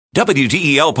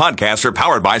WDEL podcasts are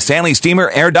powered by Stanley Steamer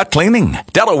Air Duct Cleaning,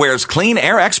 Delaware's clean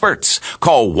air experts.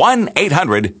 Call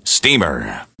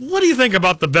 1-800-STEAMER. What do you think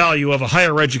about the value of a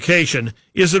higher education?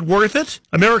 Is it worth it?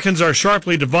 Americans are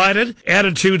sharply divided.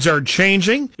 Attitudes are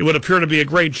changing. It would appear to be a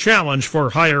great challenge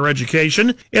for higher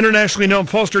education. Internationally known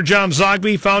pollster John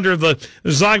Zogby, founder of the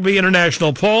Zogby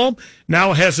International Poll,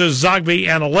 now has his Zogby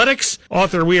Analytics.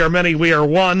 Author We Are Many, We Are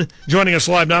One. Joining us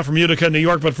live not from Utica, New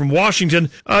York, but from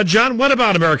Washington. John, what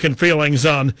about American feelings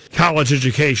on college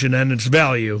education and its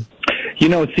value? You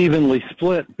know, it's evenly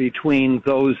split between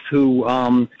those who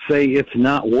say it's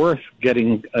not worth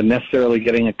necessarily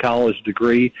getting a college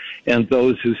degree, and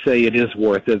those who say it is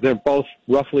worth it. They're both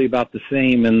roughly about the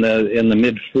same in the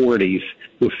mid-40s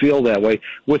who feel that way.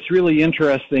 What's really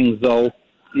interesting, though,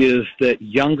 is that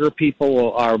younger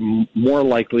people are more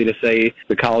likely to say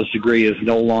the college degree is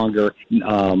no longer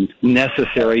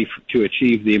necessary to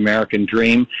achieve the American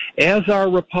dream, as are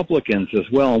Republicans as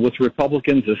well. And with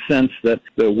Republicans, a sense that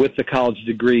with the college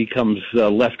degree comes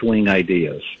left-wing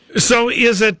ideas. So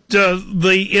is it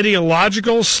the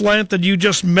ideological slant that you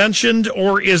just mentioned,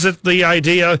 or is it the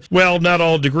idea, well, not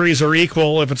all degrees are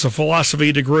equal. If it's a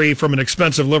philosophy degree from an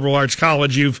expensive liberal arts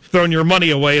college, you've thrown your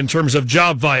money away in terms of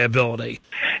job viability?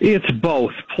 It's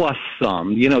both, plus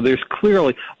some. You know, there's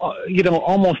clearly,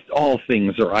 almost all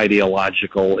things are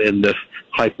ideological in this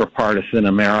hyper-partisan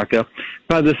America.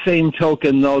 By the same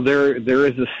token, though, there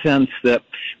is a sense that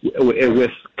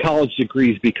with college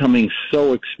degrees becoming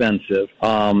so expensive,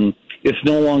 it's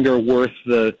no longer worth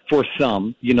for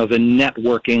some, the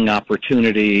networking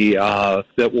opportunity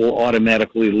that will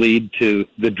automatically lead to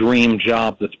the dream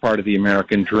job that's part of the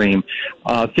American dream.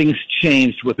 Things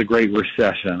changed with the Great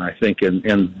Recession, I think,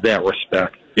 in that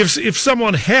respect. If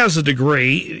someone has a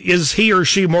degree, is he or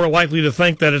she more likely to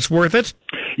think that it's worth it?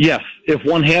 Yes. If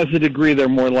one has a degree, they're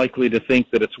more likely to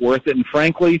think that it's worth it. And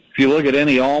frankly, if you look at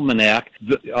any almanac,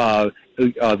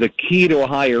 the key to a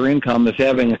higher income is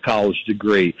having a college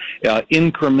degree.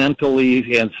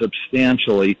 Incrementally and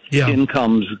substantially,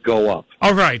 incomes go up.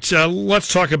 All right,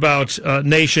 let's talk about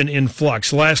Nation in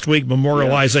Flux. Last week,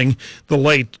 memorializing the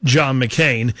late John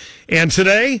McCain. And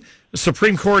today,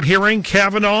 Supreme Court hearing,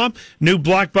 Kavanaugh, new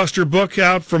blockbuster book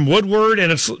out from Woodward,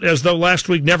 and it's as though last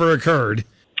week never occurred.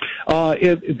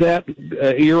 That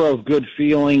era of good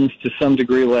feelings to some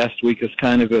degree last week has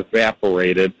kind of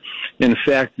evaporated. In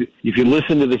fact, if you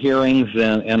listen to the hearings,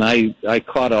 and I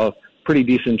caught a pretty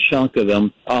decent chunk of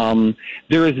them,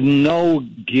 there is no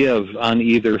give on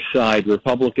either side.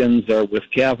 Republicans are with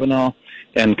Kavanaugh,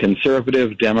 and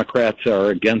conservative Democrats are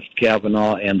against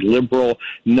Kavanaugh, and liberal.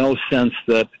 No sense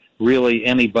that really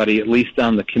anybody, at least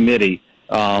on the committee,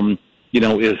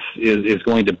 is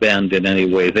going to bend in any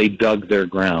way. They dug their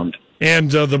ground.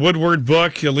 And the Woodward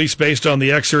book, at least based on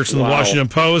the excerpts in the Washington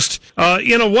Post,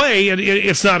 in a way,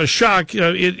 it's not a shock.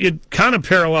 It kind of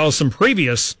parallels some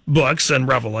previous books and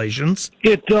revelations.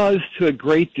 It does to a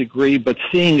great degree, but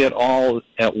seeing it all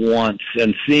at once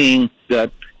and seeing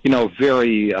that,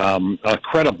 very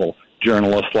credible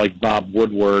journalists like Bob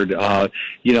Woodward,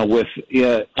 with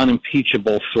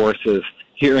unimpeachable sources,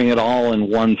 hearing it all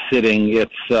in one sitting,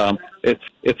 it's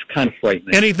kind of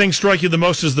frightening. Anything strike you the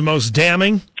most as the most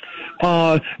damning?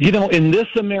 In this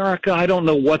America, I don't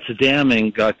know what's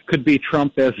damning. Could be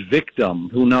Trump as victim,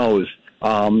 who knows,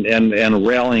 and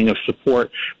rallying of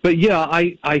support. But yeah,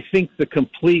 I think the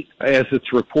complete, as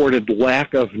it's reported,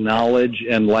 lack of knowledge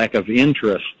and lack of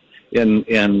interest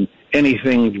in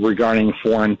anything regarding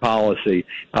foreign policy,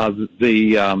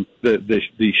 the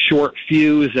short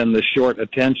fuse and the short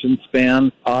attention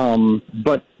span.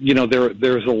 But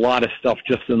there's a lot of stuff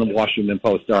just in the Washington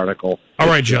Post article. All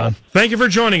right, John. Thank you for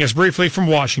joining us briefly from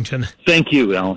Washington. Thank you, Alan.